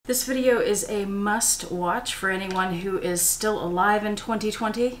This video is a must watch for anyone who is still alive in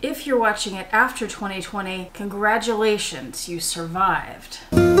 2020. If you're watching it after 2020, congratulations, you survived.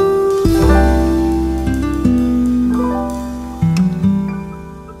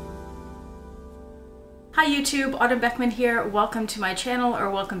 Hi YouTube, Autumn Beckman here. Welcome to my channel,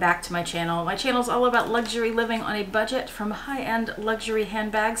 or welcome back to my channel. My channel is all about luxury living on a budget, from high-end luxury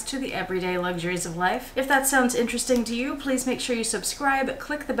handbags to the everyday luxuries of life. If that sounds interesting to you, please make sure you subscribe,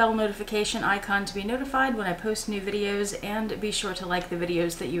 click the bell notification icon to be notified when I post new videos, and be sure to like the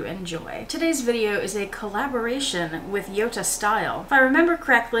videos that you enjoy. Today's video is a collaboration with YotaStyle. If I remember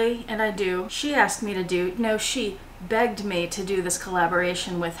correctly, and I do, she begged me to do this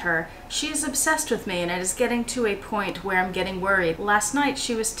collaboration with her. She is obsessed with me, and it is getting to a point where I'm getting worried. Last night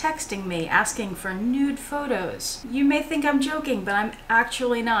she was texting me asking for nude photos. You may think I'm joking, but I'm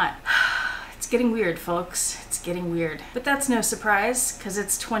actually not. It's getting weird, folks. It's getting weird. But that's no surprise, because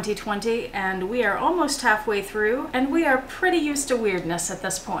it's 2020 and we are almost halfway through, and we are pretty used to weirdness at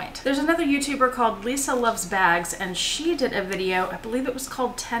this point. There's another YouTuber called Lisa Loves Bags, and she did a video, I believe it was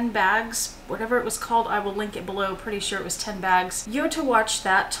called 10 Bags, whatever it was called, I will link it below, pretty sure it was 10 Bags. Yota watched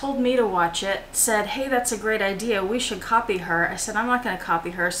that, told me to watch it, said, hey, that's a great idea, we should copy her. I said, I'm not gonna copy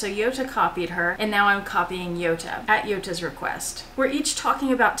her, so Yota copied her, and now I'm copying Yota, at Yota's request. We're each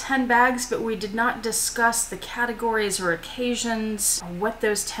talking about 10 bags, but we did not discuss the categories or occasions, or what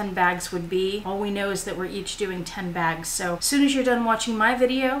those 10 bags would be. All we know is that we're each doing 10 bags, so as soon as you're done watching my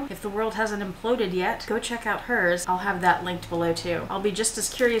video, if the world hasn't imploded yet, go check out hers. I'll have that linked below too. I'll be just as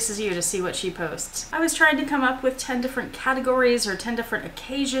curious as you to see what she posts. I was trying to come up with 10 different categories or 10 different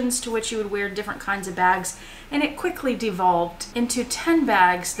occasions to which you would wear different kinds of bags, and it quickly devolved into 10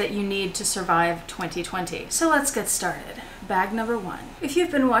 bags that you need to survive 2020. So let's get started. Bag number 1. If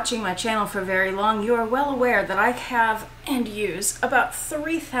you've been watching my channel for very long, you are well aware that I have and use about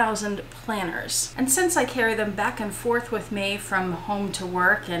 3,000 planners. And since I carry them back and forth with me from home to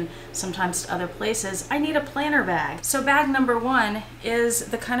work and sometimes to other places, I need a planner bag. So bag number 1 is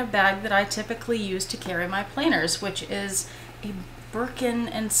the kind of bag that I typically use to carry my planners, which is a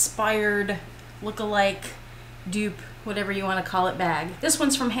Birkin-inspired look-alike, dupe, whatever you want to call it, bag. This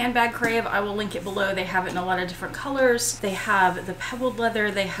one's from Handbag Crave. I will link it below. They have it in a lot of different colors. They have the pebbled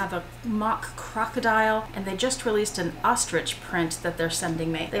leather, they have a mock crocodile, and they just released an ostrich print that they're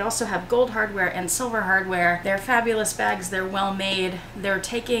sending me. They also have gold hardware and silver hardware. They're fabulous bags. They're well made. They're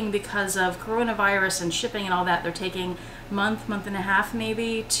taking, because of coronavirus and shipping and all that, they're taking month and a half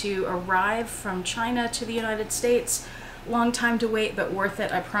maybe to arrive from China to the United States. Long time to wait, but worth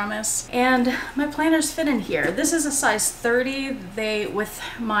it, I promise. And my planners fit in here. This is a size 30. With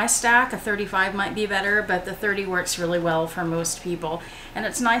my stack, a 35 might be better, but the 30 works really well for most people. And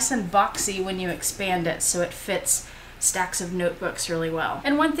it's nice and boxy when you expand it, so it fits stacks of notebooks really well.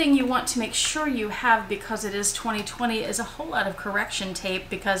 And one thing you want to make sure you have, because it is 2020, is a whole lot of correction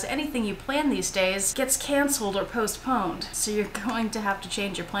tape, because anything you plan these days gets canceled or postponed. So you're going to have to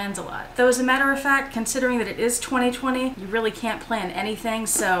change your plans a lot. Though as a matter of fact, considering that it is 2020, you really can't plan anything,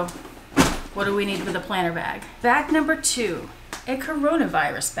 so what do we need with a planner bag? Bag number 2. A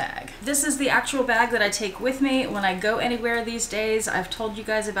coronavirus bag. This is the actual bag that I take with me when I go anywhere these days. I've told you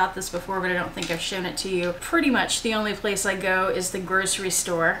guys about this before, but I don't think I've shown it to you. Pretty much the only place I go is the grocery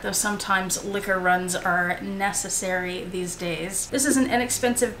store, though sometimes liquor runs are necessary these days. This is an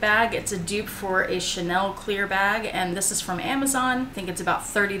inexpensive bag. It's a dupe for a Chanel clear bag, and this is from Amazon. I think it's about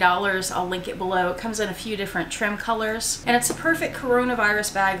 $30. I'll link it below. It comes in a few different trim colors, and it's a perfect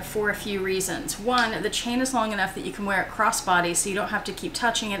coronavirus bag for a few reasons. One, the chain is long enough that you can wear it crossbody, so you don't have to keep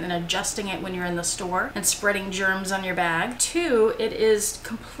touching it and adjusting it when you're in the store and spreading germs on your bag. 2, it is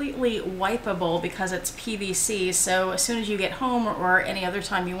completely wipeable because it's PVC, so as soon as you get home or any other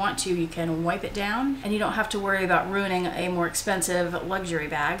time you want to, you can wipe it down and you don't have to worry about ruining a more expensive luxury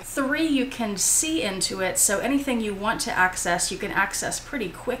bag. 3, you can see into it, so anything you want to access, you can access pretty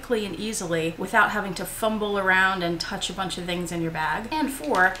quickly and easily without having to fumble around and touch a bunch of things in your bag. And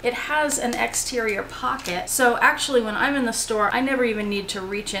 4, it has an exterior pocket, so actually when I'm in the store, I never even need to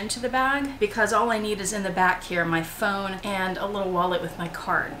reach into the bag, because all I need is in the back here, my phone and a little wallet with my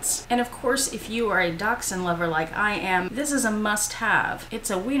cards. And of course, if you are a dachshund lover like I am, this is a must-have.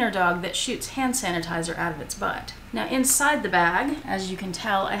 It's a wiener dog that shoots hand sanitizer out of its butt. Now inside the bag, as you can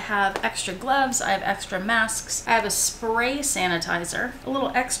tell, I have extra gloves, I have extra masks, I have a spray sanitizer, a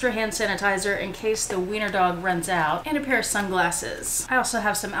little extra hand sanitizer in case the wiener dog runs out, and a pair of sunglasses. I also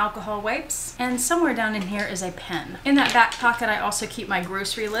have some alcohol wipes, and somewhere down in here is a pen. In that back pocket I also keep my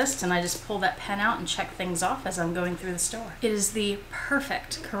grocery list, and I just pull that pen out and check things off as I'm going through the store. It is the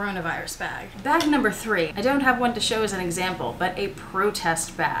perfect coronavirus bag. Bag number 3. I don't have one to show as an example, but a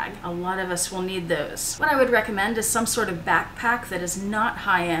protest bag. A lot of us will need those. What I would recommend is some sort of backpack that is not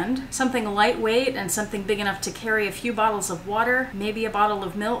high-end, something lightweight and something big enough to carry a few bottles of water, maybe a bottle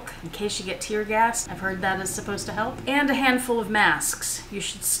of milk in case you get tear gas. I've heard that is supposed to help. And a handful of masks. You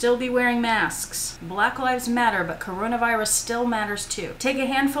should still be wearing masks. Black lives matter, but coronavirus still matters too. Take a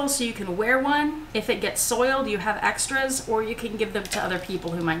handful so you can wear one. If it gets soiled, you have extras, or you can give them to other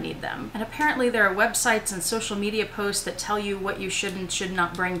people who might need them. And apparently there are websites and social media posts that tell you what you should and should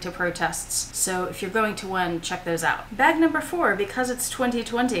not bring to protests. So if you're going to one, check those out. Bag number 4, because it's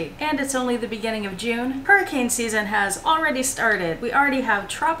 2020 and it's only the beginning of June, hurricane season has already started. We already have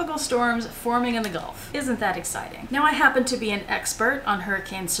tropical storms forming in the Gulf. Isn't that exciting? Now I happen to be an expert on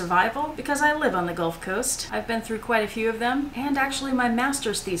hurricane survival because I live on the Gulf Coast. I've been through quite a few of them, and actually my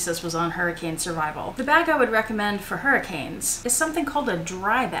master's thesis was on hurricane survival. The bag I would recommend for hurricanes is something called a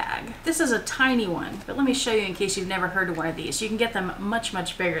dry bag. This is a tiny one, but let me show you in case you've never heard of one of these. You can get them much,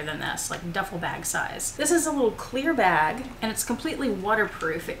 much bigger than this, like duffel bag size. This is a little clear bag, and it's completely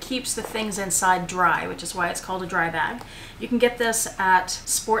waterproof. It keeps the things inside dry, which is why it's called a dry bag. You can get this at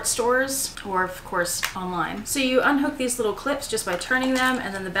sports stores or, of course, online. So you unhook these little clips just by turning them,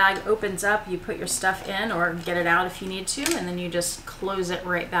 and then the bag opens up. You put your stuff in or get it out if you need to, and then you just close it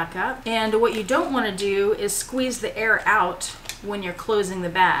right back up. And what you don't want to do is squeeze the air out when you're closing the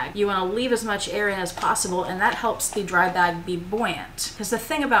bag. You want to leave as much air in as possible, and that helps the dry bag be buoyant. Because the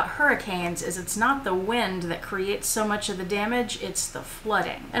thing about hurricanes is it's not the wind that creates so much of the damage, it's the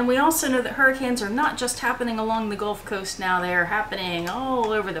flooding. And we also know that hurricanes are not just happening along the Gulf Coast now, they are happening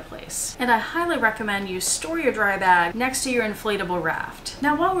all over the place. And I highly recommend you store your dry bag next to your inflatable raft.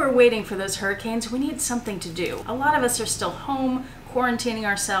 Now while we're waiting for those hurricanes, we need something to do. A lot of us are still home, quarantining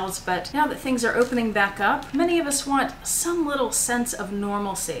ourselves, but now that things are opening back up, many of us want some little sense of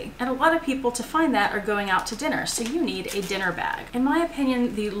normalcy. And a lot of people, to find that, are going out to dinner, so you need a dinner bag. In my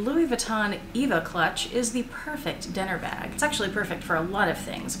opinion, the Louis Vuitton Eva clutch is the perfect dinner bag. It's actually perfect for a lot of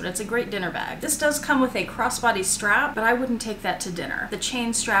things, but it's a great dinner bag. This does come with a crossbody strap, but I wouldn't take that to dinner. The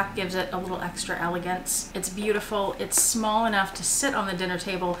chain strap gives it a little extra elegance. It's beautiful. It's small enough to sit on the dinner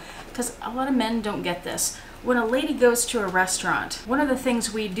table, because a lot of men don't get this. When a lady goes to a restaurant, one of the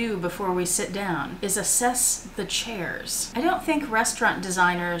things we do before we sit down is assess the chairs. I don't think restaurant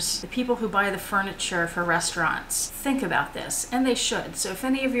designers, the people who buy the furniture for restaurants, think about this, and they should. So if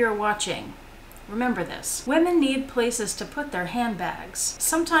any of you are watching, remember this. Women need places to put their handbags.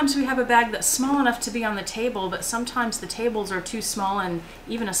 Sometimes we have a bag that's small enough to be on the table, but sometimes the tables are too small and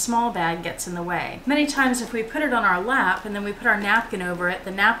even a small bag gets in the way. Many times if we put it on our lap and then we put our napkin over it,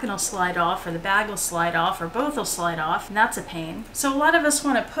 the napkin will slide off, or the bag will slide off, or both will slide off, and that's a pain. So a lot of us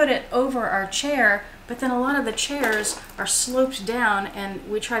want to put it over our chair, but then a lot of the chairs are sloped down, and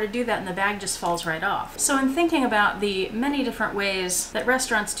we try to do that and the bag just falls right off. So in thinking about the many different ways that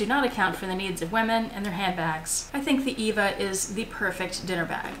restaurants do not account for the needs of women and their handbags, I think the Eva is the perfect dinner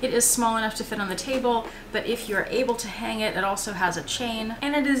bag. It is small enough to fit on the table, but if you're able to hang it, it also has a chain,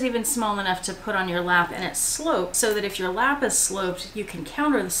 and it is even small enough to put on your lap, and it's sloped so that if your lap is sloped, you can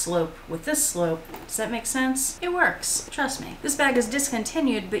counter the slope with this slope. Does that make sense? It works. Trust me. This bag is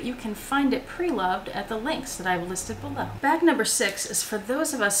discontinued, but you can find it pre-loved at the links that I've listed below. Bag number 6 is for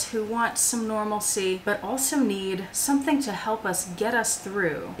those of us who want some normalcy, but also need something to help us get us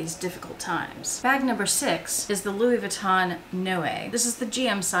through these difficult times. Bag number 6 is the Louis Vuitton Noe. This is the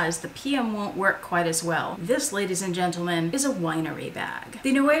GM size. The PM won't work quite as well. This, ladies and gentlemen, is a winery bag.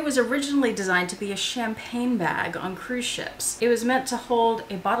 The Noe was originally designed to be a champagne bag on cruise ships. It was meant to hold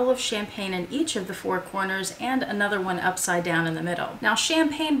a bottle of champagne in each of the 4 corners and another one upside down in the middle. Now,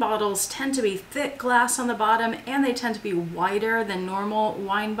 champagne bottles tend to be thick glass on the bottom, and they tend to be wider than normal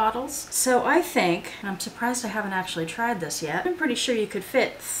wine bottles. So I think, and I'm surprised I haven't actually tried this yet, I'm pretty sure you could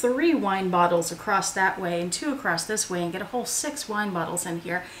fit 3 wine bottles across that way and 2 across this way and get a whole 6 wine bottles in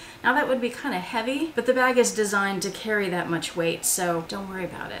here. Now that would be kind of heavy, but the bag is designed to carry that much weight, so don't worry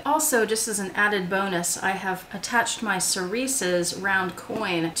about it. Also, just as an added bonus, I have attached my Cerese's round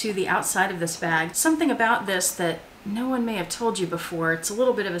coin to the outside of this bag. Something about this that no one may have told you before, it's a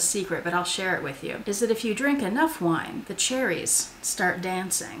little bit of a secret, but I'll share it with you, is that if you drink enough wine, the cherries start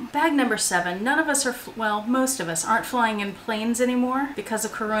dancing. Bag number 7, none of us are, well, most of us aren't flying in planes anymore because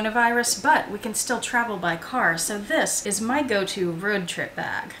of coronavirus, but we can still travel by car, so this is my go-to road trip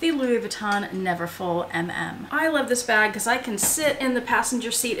bag, the Louis Vuitton Neverfull MM. I love this bag because I can sit in the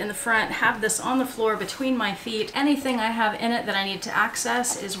passenger seat in the front, have this on the floor between my feet. Anything I have in it that I need to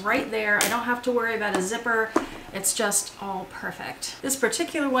access is right there. I don't have to worry about a zipper. It's just all perfect. This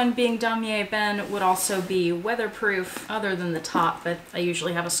particular one, being Damier Ben, would also be weatherproof other than the top, but I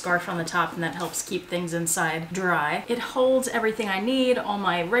usually have a scarf on the top and that helps keep things inside dry. It holds everything I need, all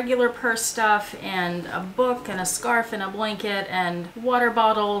my regular purse stuff and a book and a scarf and a blanket and water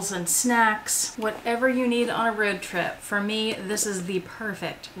bottles and snacks, whatever you need on a road trip. For me, this is the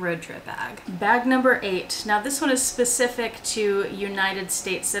perfect road trip bag. Bag number 8. Now this one is specific to United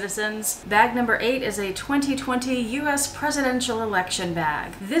States citizens. Bag number 8 is a 2020 US presidential election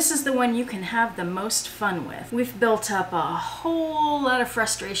bag. This is the one you can have the most fun with. We've built up a whole lot of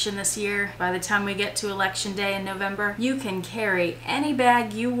frustration this year. By the time we get to election day in November, you can carry any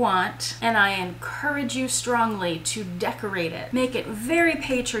bag you want, and I encourage you strongly to decorate it. Make it very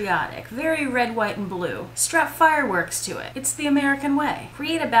patriotic, very red, white, and blue. Strap fireworks to it. It's the American way.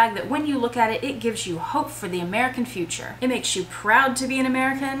 Create a bag that when you look at it, it gives you hope for the American future. It makes you proud to be an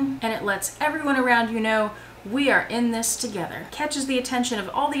American, and it lets everyone around you know we are in this together. Catches the attention of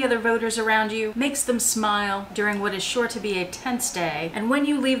all the other voters around you, makes them smile during what is sure to be a tense day, and when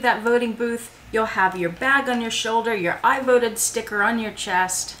you leave that voting booth, you'll have your bag on your shoulder, your I voted sticker on your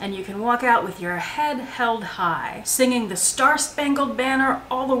chest, and you can walk out with your head held high, singing the Star-Spangled Banner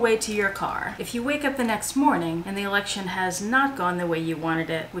all the way to your car. If you wake up the next morning and the election has not gone the way you wanted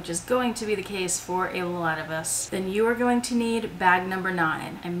it, which is going to be the case for a lot of us, then you are going to need bag number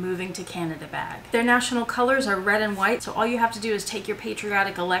 9, a Moving to Canada bag. Their national colors are red and white, so all you have to do is take your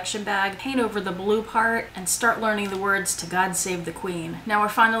patriotic election bag, paint over the blue part, and start learning the words to God Save the Queen. Now we're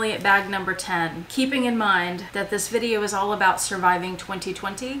finally at bag number 10. Keeping in mind that this video is all about surviving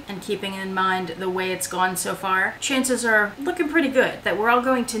 2020 and keeping in mind the way it's gone so far, chances are looking pretty good that we're all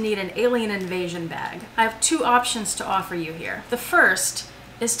going to need an alien invasion bag. I have 2 options to offer you here. The first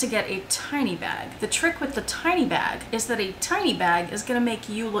is to get a tiny bag. The trick with the tiny bag is that a tiny bag is going to make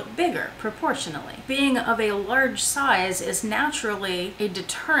you look bigger proportionally. Being of a large size is naturally a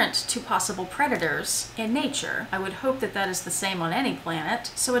deterrent to possible predators in nature. I would hope that that is the same on any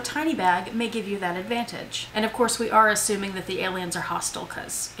planet, so a tiny bag may give you that advantage. And of course we are assuming that the aliens are hostile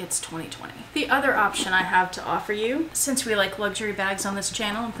because it's 2020. The other option I have to offer you, since we like luxury bags on this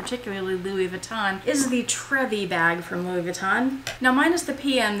channel, and particularly Louis Vuitton, is the Trevi bag from Louis Vuitton. Now mine is the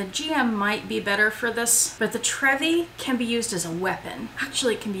PM. The GM might be better for this, but the Trevi can be used as a weapon.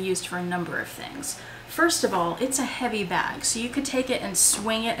 Actually, it can be used for a number of things. First of all, it's a heavy bag, so you could take it and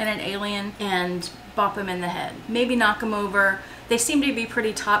swing it at an alien and bop him in the head. Maybe knock him over. They seem to be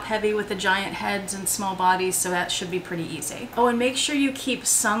pretty top heavy with the giant heads and small bodies, so that should be pretty easy. Oh, and make sure you keep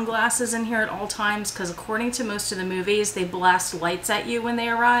sunglasses in here at all times, because according to most of the movies, they blast lights at you when they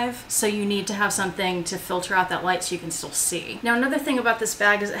arrive, so you need to have something to filter out that light so you can still see. Now another thing about this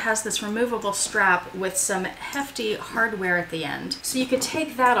bag is it has this removable strap with some hefty hardware at the end. So you could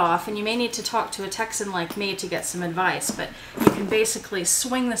take that off, and you may need to talk to a Texan like me to get some advice, but you can basically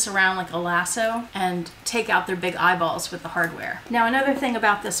swing this around like a lasso and take out their big eyeballs with the hardware. Now another thing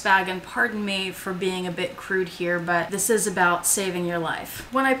about this bag, and pardon me for being a bit crude here, but this is about saving your life.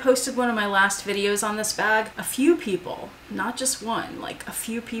 When I posted one of my last videos on this bag, a few people, not just one, like a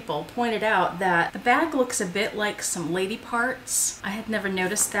few people pointed out that the bag looks a bit like some lady parts. I had never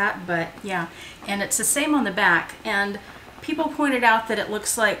noticed that, but yeah. And it's the same on the back, and people pointed out that it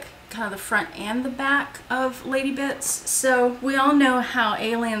looks like kind of the front and the back of lady bits. So we all know how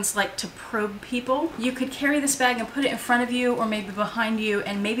aliens like to probe people. You could carry this bag and put it in front of you or maybe behind you,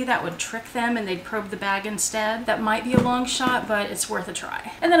 and maybe that would trick them and they'd probe the bag instead. That might be a long shot, but it's worth a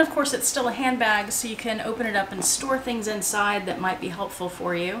try. And then of course it's still a handbag, so you can open it up and store things inside that might be helpful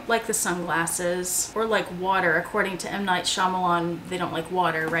for you, like the sunglasses or like water. According to M. Night Shyamalan, they don't like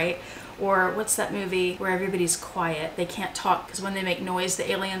water, right? Or what's that movie where everybody's quiet? They can't talk because when they make noise,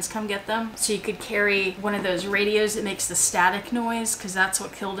 the aliens come get them. So you could carry one of those radios that makes the static noise, because that's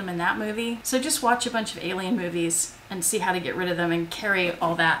what killed him in that movie. So just watch a bunch of alien movies and see how to get rid of them and carry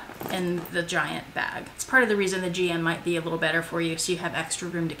all that in the giant bag. It's part of the reason the GM might be a little better for you, so you have extra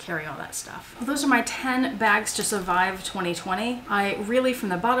room to carry all that stuff. Well, those are my 10 bags to survive 2020. I really, from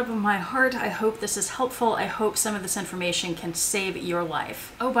the bottom of my heart, I hope this is helpful. I hope some of this information can save your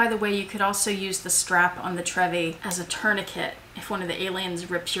life. Oh, by the way, you could also use the strap on the Trevi as a tourniquet if one of the aliens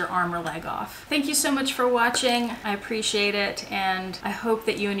rips your arm or leg off. Thank you so much for watching. I appreciate it, and I hope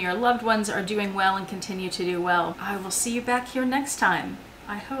that you and your loved ones are doing well and continue to do well. I will see you back here next time.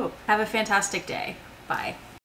 I hope. Have a fantastic day. Bye.